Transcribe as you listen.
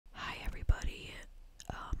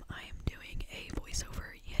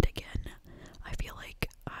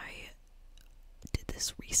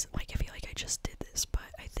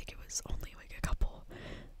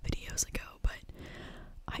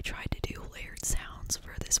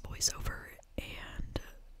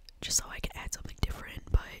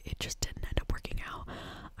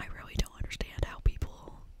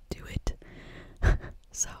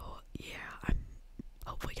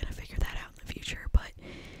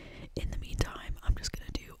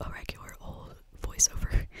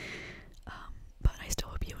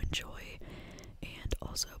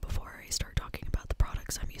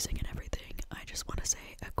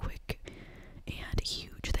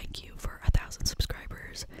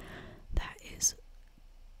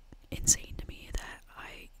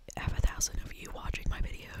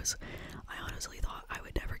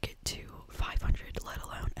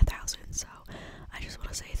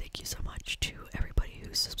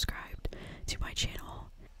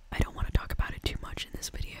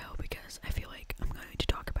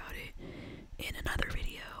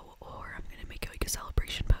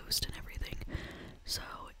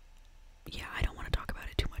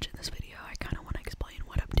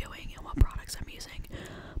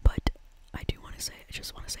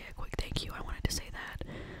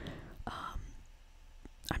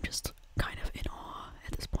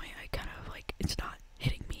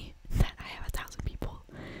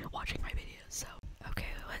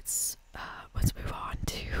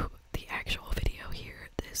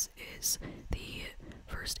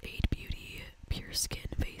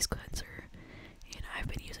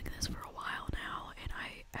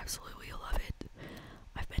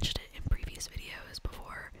previous videos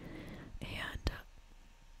before, and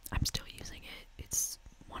I'm still using it.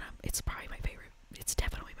 It's probably my favorite. It's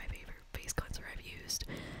definitely my favorite face cleanser I've used.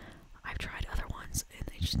 I've tried other ones and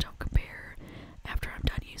they just don't compare. After I'm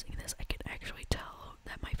done using this, I can actually tell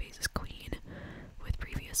that my face is clean. With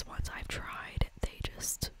previous ones I've tried,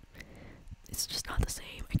 it's just not the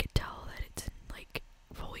same. I can tell that it didn't like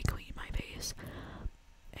fully clean my face,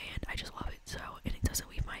 and I just love it. So, and it doesn't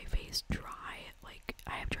leave my face dry. Like,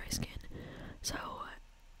 I have dry skin, so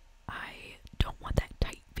I don't want that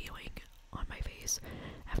tight feeling on my face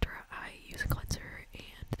after I use a cleanser,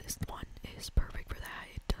 and this one is perfect for that.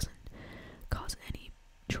 It doesn't cause any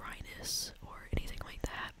dryness or anything like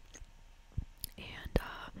that. And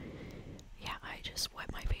yeah, I just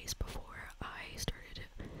wet my face before I started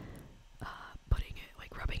putting it,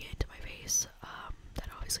 like rubbing it into my face. That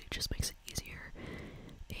obviously just makes it easier.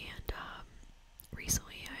 And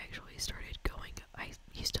recently I actually started going, I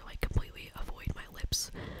used to like completely avoid my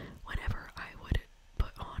lips whenever I would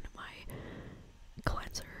put on my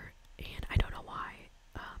cleanser, and I don't know why.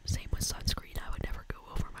 Same with sunscreen, I would never go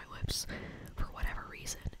over my lips for whatever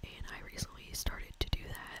reason, and I recently started to do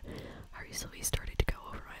that. I recently started to go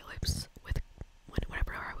over my lips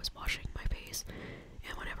whenever I was washing my face,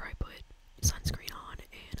 and whenever I put sunscreen on,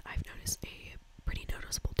 and I've noticed a pretty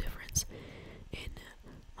noticeable difference in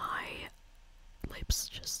my lips.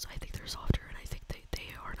 I think they're softer, and I think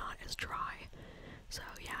they are not as dry. So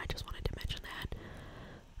yeah, I just wanted to mention that.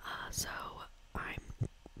 So I'm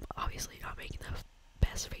obviously not making the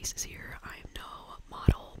best faces here. I'm no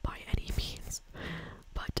model by any means,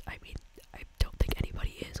 but I mean, I don't think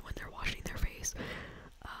anybody is when they're washing their face.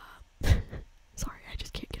 Sorry, I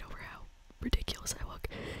just can't get over how ridiculous I look.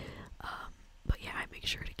 But yeah, I make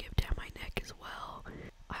sure to give down my neck as well.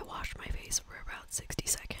 I wash my face for about 60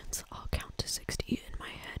 seconds. I'll count to 60 in my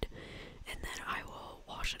head, and then I will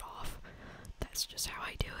wash it off. That's just how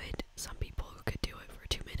I do it. Some people could do it for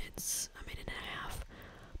 2 minutes, a minute and a half,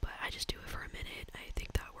 but I just do it for a minute. I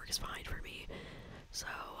think that works fine for me. So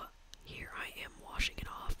here I am washing it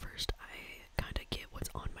off. First, I kind of get what's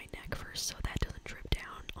on my neck first so that doesn't drip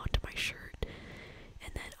down onto my shirt,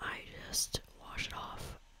 and then I just wash it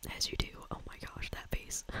off as you do. Oh my gosh, that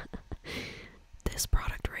face. This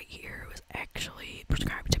product right here was actually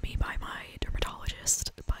prescribed to me by my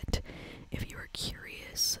dermatologist, but if you are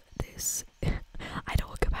curious, I don't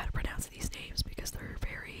look up how to pronounce these names because they're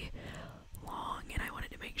very long, and I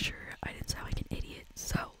wanted to make sure I didn't sound like an idiot.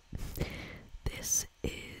 So, this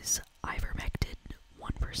is Ivermectin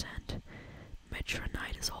 1%,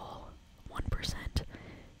 Metronidazole 1%,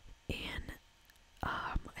 and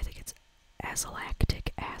I think it's Azelaic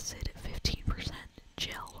acid 15%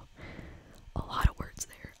 gel. A lot of words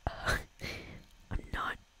there. I'm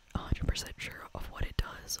not 100% sure of what it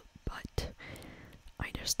does, but I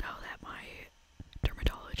just know that my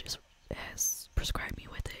dermatologist has prescribed me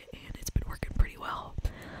with it, and it's been working pretty well.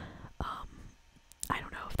 I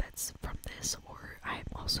don't know if that's from this, or I'm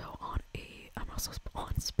also on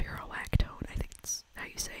spirulactone. I think it's how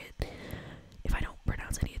you say it. If I don't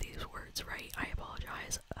pronounce any of these words right, I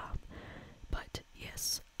apologize. But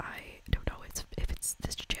yes, I don't know if it's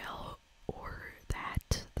this gel or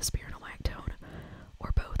that, the spironolactone,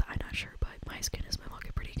 or both. I'm not sure, but my skin has been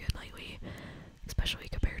looking pretty good lately, especially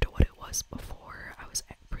compared to what it was before. I was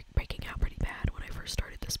breaking out pretty bad when I first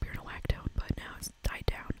started the spironolactone, but now it's died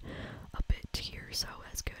down a bit here, so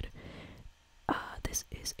that's good. This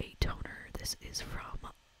is a toner. This is from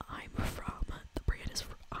the brand is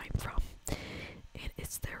I'm From, and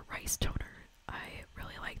it's their rice toner. I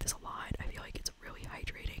really like this a lot. I feel like it's really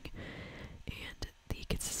hydrating, and the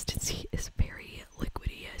consistency is very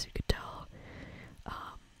liquidy, as you could tell.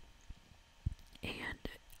 And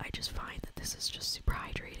I just find that this is just super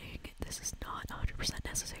hydrating. This is not 100%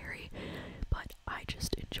 necessary, but I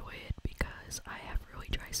just enjoy it because I have really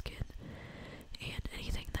dry skin, and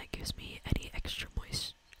anything that gives me any extra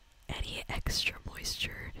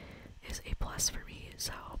moisture is a plus for me.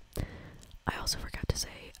 So I also forgot to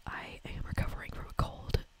say I am recovering from a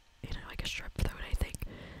cold and like a strep throat, I think.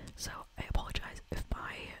 So I apologize if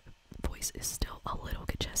my voice is still a little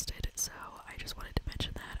congested. So I just wanted to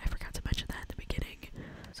mention that. I forgot to mention that in the beginning.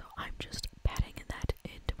 So I'm just patting that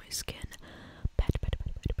into my skin. Patting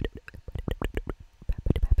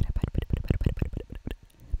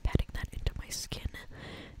that into my skin.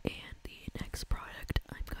 And the next product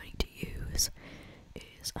I'm going to use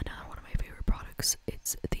is another one of my favorite products.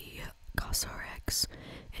 It's the Cosrx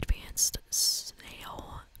Advanced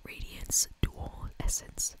Snail Radiance Dual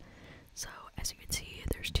Essence. So as you can see,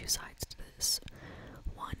 there's two sides to this.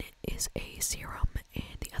 One is a serum,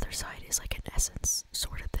 and the other side is like an essence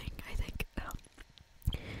sort of thing, I think.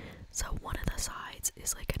 So one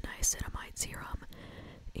is like a niacinamide serum,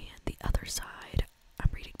 and the other side, I'm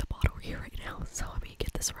reading the bottle here right now, so let me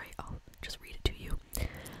get this right. I'll just read it to you.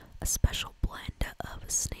 A special blend of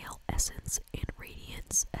Snail essence and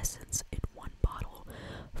Radiance essence in one bottle,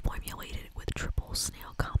 formulated with triple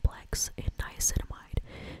Snail complex and niacinamide.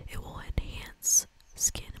 It will enhance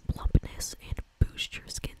skin plumpness and boost your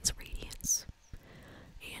skin's radiance.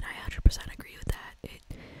 And I 100% agree with that. It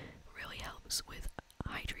really helps with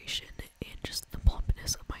hydration and just the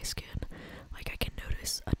plumpness of my skin. Like, I can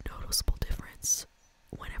notice a noticeable difference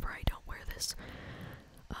whenever I don't wear this.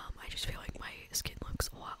 I just feel like my skin looks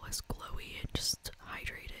a lot less glowy and just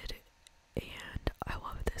hydrated, and I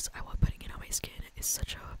love this. I love putting it on my skin. It's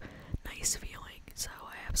such a nice feeling, so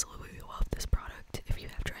I absolutely love this product. If you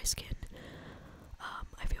have dry skin,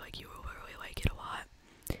 I feel like you will really like it a lot.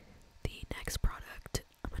 The next product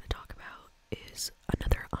I'm going to talk about is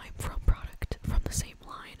another I'm From product from the same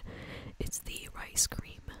line. It's the rice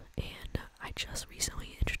cream, and I just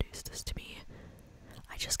recently introduced this to me.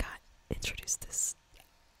 I just got introduced this.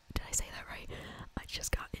 Did I say that right? I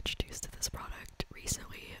just got introduced to this product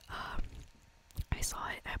recently. I saw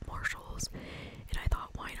it at Marshall's, and I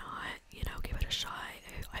thought, why not, give it a shot.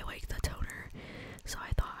 I like the toner, so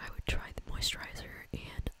I thought I would try the moisturizer,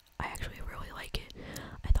 and I actually really like it.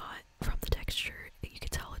 I thought from the texture, you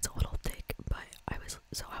could tell it's a little thick, but I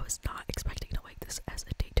was not expecting to like this as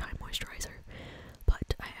a daytime moisturizer,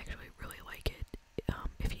 but I actually really like it.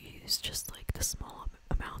 If you use just like the small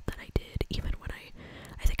amount that I did, even when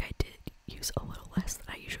I think I did use a little less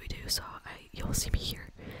than I usually do, so you'll see me here.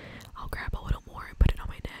 I'll grab a little more and put it on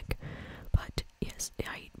my neck, but yes,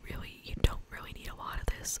 you don't really need a lot of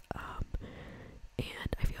this,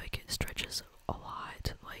 and I feel like it stretches a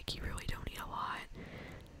lot. Like, you really don't need a lot,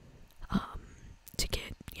 to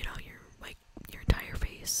get, your entire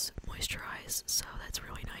face moisturized, so that's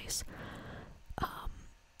really nice,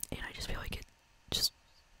 and I just feel like it just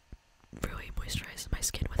really moisturizes my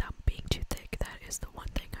skin without being too thick. That is the one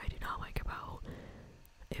thing I do not like about,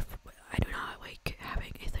 I do not like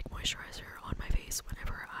having a thick moisturizer on my face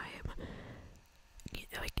whenever I am,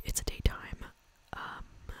 it's a daytime.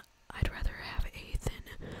 I'd rather have a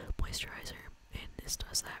thin moisturizer, and this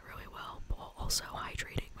does that really well, while also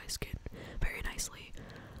hydrating my skin very nicely.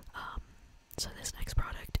 So this next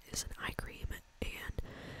product is an eye cream, and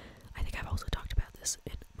I think I've also talked about this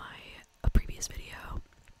in a previous video.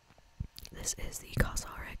 This is the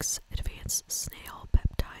Cosrx Advanced Snail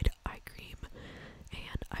Peptide Eye Cream,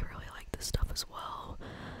 and I really like this stuff as well.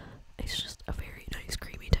 It's just a very nice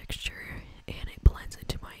creamy texture, and it blends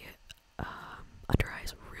into my under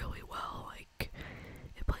eyes really well. Like,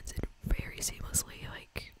 it blends in very seamlessly,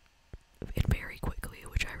 and very quickly,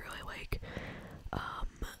 which I really like.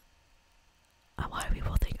 A lot of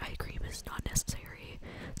people think eye cream is not necessary.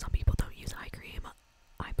 Some people don't use eye cream.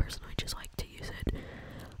 I personally just like to use it.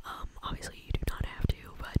 Obviously you do not have to,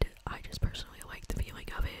 but I just personally like the feeling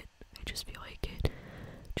of it. I just feel like it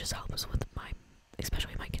just helps with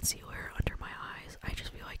especially my concealer under my eyes. I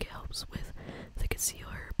just feel like it helps with the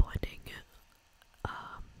concealer blending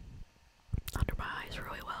under my eyes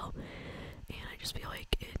really well, and I just feel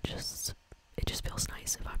like it just feels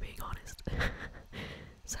nice, if I'm being honest.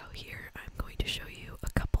 So here I'm going to show you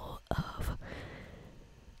a couple of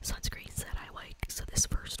sunscreens that I like. So this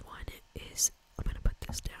first one is, I'm going to put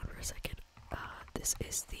this down for a second. This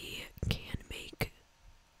is the Canmake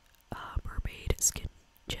Mermaid Skin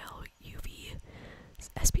Gel UV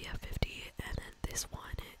SPF 50, and then this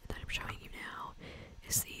one that I'm showing you now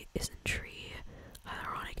is the Isntree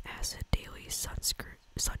Hyaluronic Acid Daily Sun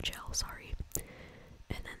Gel,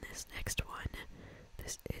 and then this next one,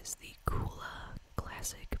 this is the Coola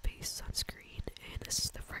Classic Face Sunscreen, and this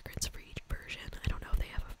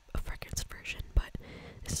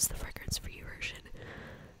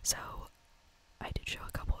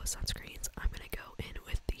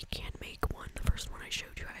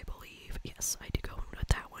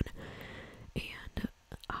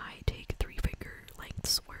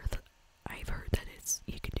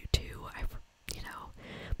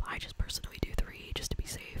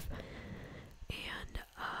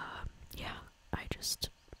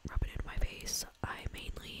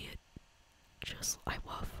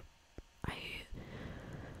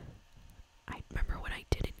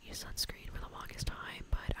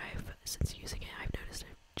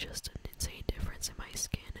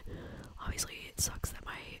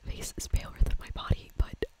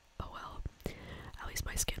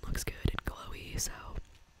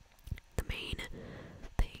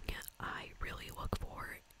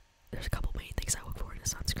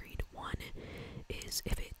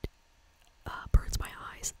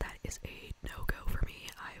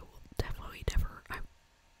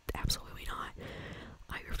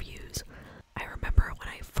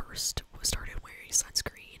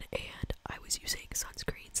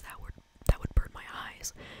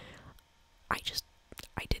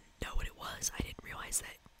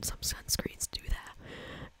some sunscreens do that,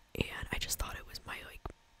 and I just thought it was my, like,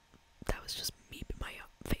 that was just me,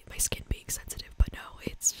 my skin being sensitive, but no,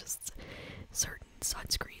 it's just certain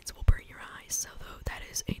sunscreens will burn your eyes, so though that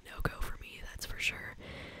is a no-go for me, that's for sure.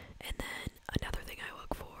 And then another thing I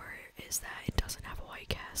look for is that it doesn't have a white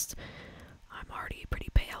cast. I'm already pretty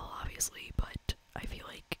pale, obviously, but I feel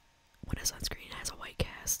like when a sunscreen has a white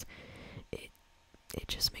cast, it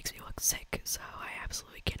just makes me look sick, so I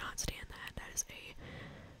absolutely cannot stand that.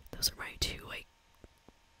 Those are my two,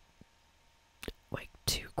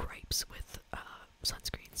 two gripes with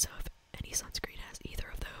sunscreen. So if any sunscreen has either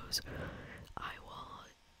of those, I will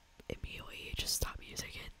immediately just stop using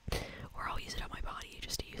it, or I'll use it on my body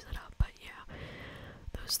just to use it up. But yeah,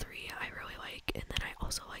 those three I really like, and then I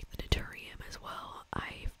also like the Naturium as well.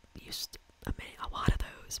 I've used a lot of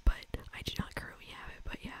those, but I do not currently have it.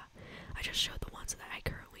 But yeah, I just showed the ones that I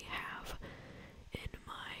currently have in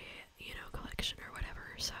my, collection or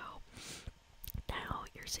whatever. So now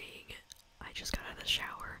you're seeing I just got out of the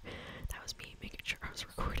shower. That was me making sure I was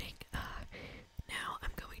recording. Now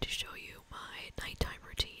I'm going to show you my nighttime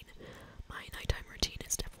routine. My nighttime routine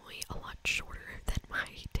is definitely a lot shorter than my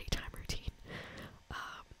daytime routine.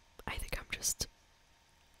 I think I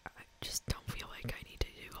just don't feel like I need to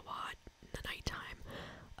do a lot in the nighttime.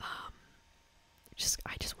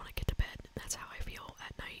 I just want to get to bed, and that's how I feel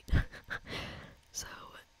at night. So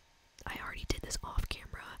I already did this off camera.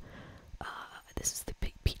 This is the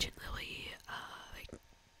Peach and Lily,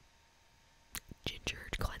 ginger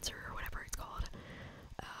cleanser or whatever it's called.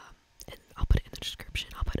 And I'll put it in the description.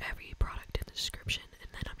 I'll put every product in the description, and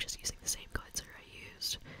then I'm just using the same cleanser I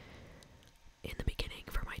used in the beginning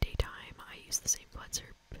for my daytime. I use the same cleanser,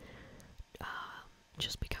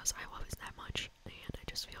 just because I love it that much, and I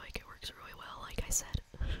just feel like it works really well, like I said.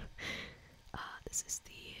 This is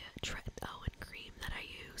the Tretinoin Cream that I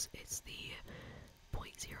use. It's the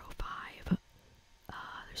 0.05.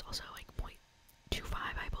 There's also like 0.25,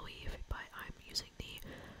 I believe, but I'm using the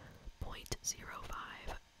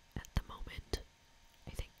 0.05 at the moment.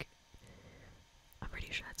 I'm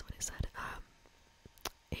pretty sure that's what it said.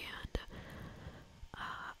 And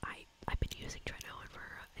I've been using Tretinoin for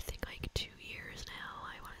I think like 2 years now.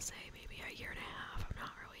 I want to say maybe a year and a half. I'm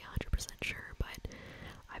not really 100% sure, but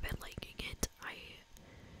I've been liking it.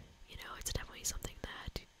 It's definitely something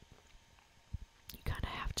that you kind of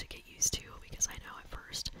have to get used to, because I know at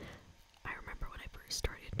first, I remember when I first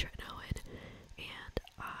started Tretinoin and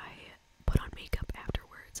I put on makeup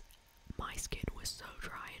afterwards, my skin was so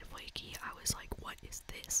dry and flaky. I was like, what is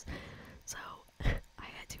this? So I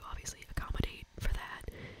had to obviously accommodate for that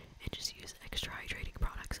and just use extra hydrating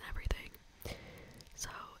products and everything. So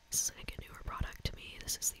this is like a newer product to me.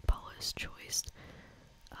 This is the Paula's Choice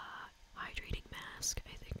hydrating mask,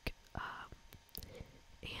 I think,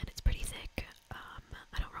 and it's pretty thick.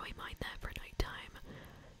 I don't really mind that for nighttime.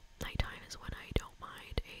 Nighttime is when I don't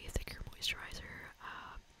mind a thicker moisturizer,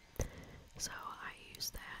 so I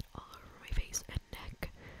use that all over my face and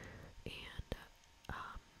neck. And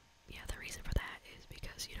yeah, the reason for that is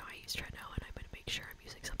because, I use Tretinoin, and I'm going to make sure I'm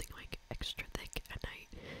using something like extra thick at night,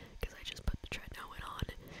 because I just put the Tretinoin on.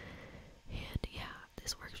 And yeah,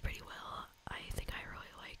 this works pretty well. I think I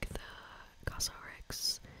really like the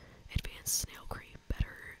Cosrx Advanced Snail Cream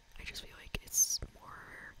better. I just feel like it's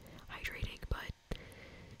more hydrating, but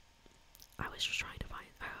I was just trying to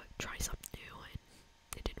try something new, and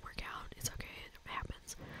it didn't work out. It's okay, it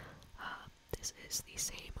happens. This is the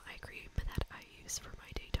same eye cream that I use for my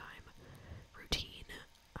daytime routine.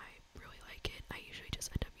 I really like it. I usually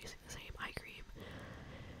just end up using the same eye cream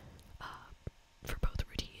for both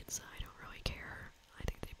routines. I don't really care. I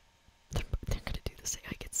think they're gonna do the same.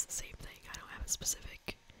 Like, it's the same thing. I don't have a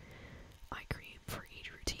specific eye cream for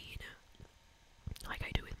each routine like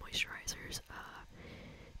I do with moisturizers.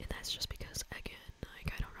 And that's just because, again,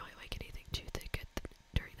 like, I don't really like anything too thick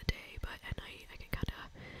during the day, but at night I can kind of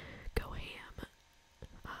go ham.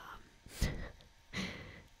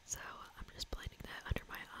 So I'm just blending that under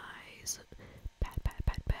my eyes. Pat, pat,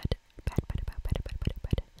 pat, pat, pat, pat, pat, pat, pat, pat,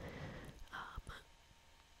 pat.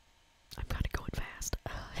 I'm kind of going fast.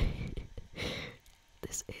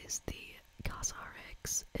 This is the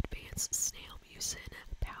Cosrx Advanced Snail Mucin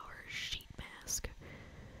Power Sheet Mask.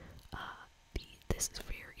 This is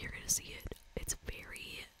you're gonna see it. It's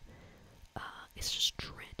very, it's just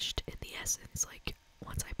drenched in the essence. Like,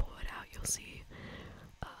 once I pull it out, you'll see.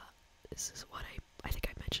 This is what I think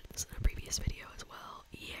I mentioned this in a previous video as well.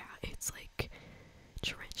 Yeah, it's like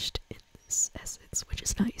drenched in this essence, which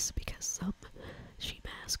is nice, because some sheet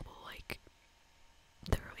mask will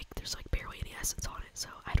there's like barely any essence on it, so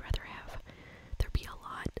I'd rather have there be a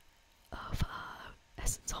lot of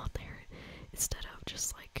essence on there instead of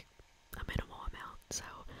just like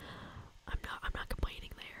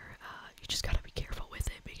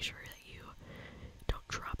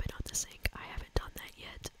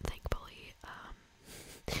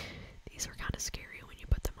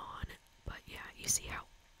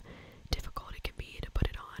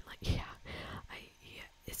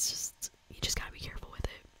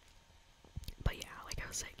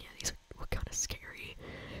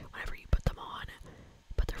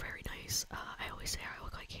face. I always say I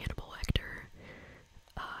look like Hannibal Lecter.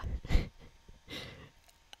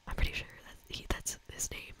 I'm pretty sure that's his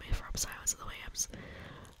name from Silence of the Lambs.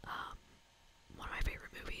 One of my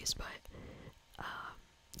favorite movies, but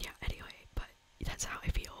yeah, anyway, but that's how I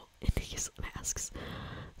feel in these masks.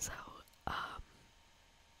 So,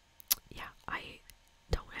 yeah, I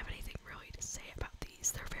don't have anything really to say about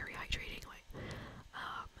these. They're very hydrating,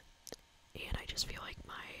 and I just feel like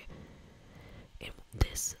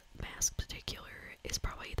this mask particular is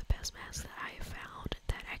probably the best mask that I have found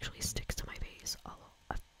that actually sticks to my face.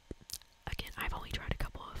 Again, I've only tried a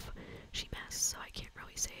couple of sheet masks, so I can't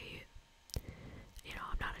really say,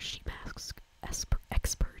 I'm not a sheet mask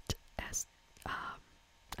expert, as,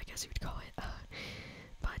 I guess you would call it,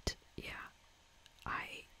 but, yeah,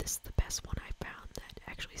 this is the best one I found that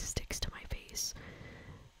actually sticks to my face.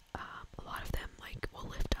 A lot of them, will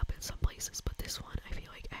lift up in some places, but this one, I feel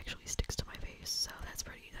like, actually sticks to my face, so that's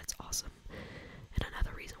awesome, and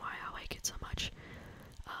another reason why I like it so much.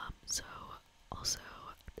 So, also,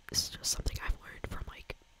 this is just something I've learned from,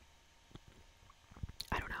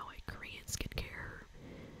 I don't know, Korean skincare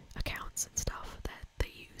accounts and stuff, that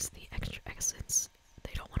they use the extra essence.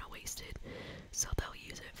 They don't want to waste it, so they'll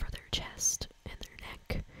use it for their chest and their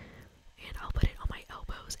neck, and I'll put it on my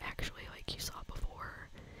elbows, actually, like you saw before.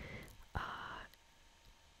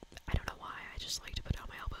 I don't know why, I just like to put it on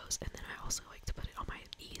my elbows, and then I also like to put it on my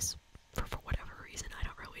knees, for whatever reason, I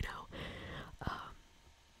don't really know.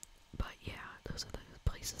 But yeah, those are the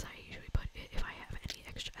places I usually put it. If I have any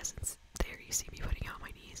extra essence there, you see me putting it on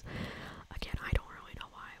my knees. Again, I don't really know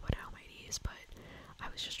why I put it on my knees, but I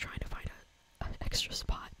was just trying to find an extra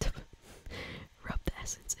spot to rub the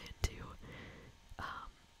essence into.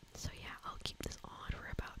 So yeah, I'll keep this on for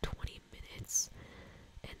about 20 minutes,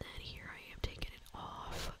 and then here I am taking it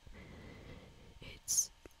off.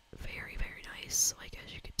 It's very, very nice.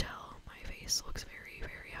 As you can tell, my face looks very,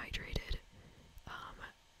 very hydrated.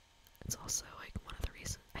 It's also, one of the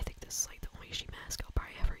reasons, I think this is, the only sheet mask I'll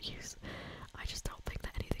probably ever use. I just don't think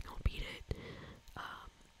that anything will beat it.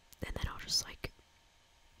 And then I'll just,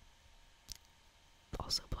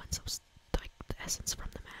 also blend some, the essence from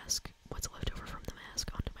the mask, what's left over from the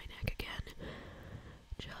mask, onto my neck again,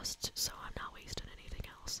 just so I'm not wasting anything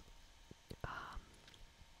else.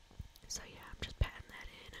 So yeah, I'm just patting that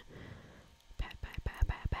in. Pat, pat, pat,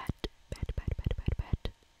 pat, pat, pat, pat, pat, pat, pat.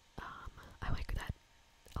 I like that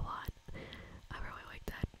a lot. I really like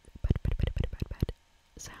that pat, pat, pat, pat, pat, pat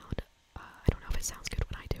sound. I don't know if it sounds good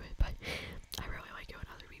when I do it, but I really like it when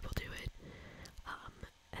other people do it.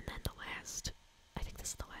 And then I think this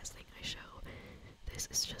is the last thing I show. This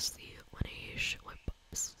is just the Laneige lip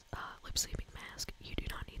sleeping mask. You do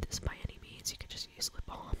not need this by any means. You can just use lip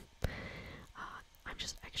balm. I'm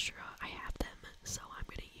just extra. I have them, so I'm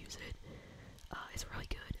gonna use it. It's really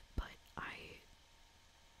good, but I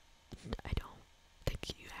don't think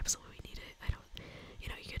you absolutely need it.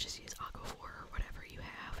 You could just use Aquaphor or whatever you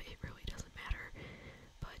have. It really doesn't matter.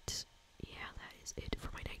 But yeah, that is it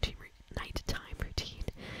for my nighttime routine.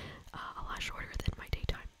 A lot shorter than my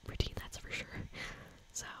daytime routine, that's for sure.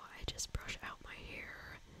 So I just brush out my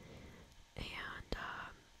hair, and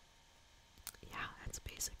yeah, that's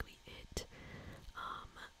basically it.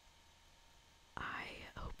 I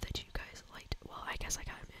hope that you guys liked. Well, I guess I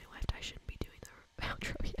got a minute left. I shouldn't be doing the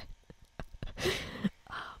outro yet.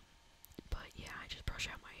 But yeah, I just brush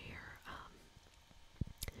out my hair.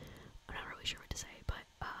 I'm not really sure what to say, but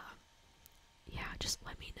yeah, just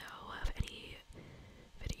let me know of any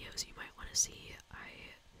videos you might want to see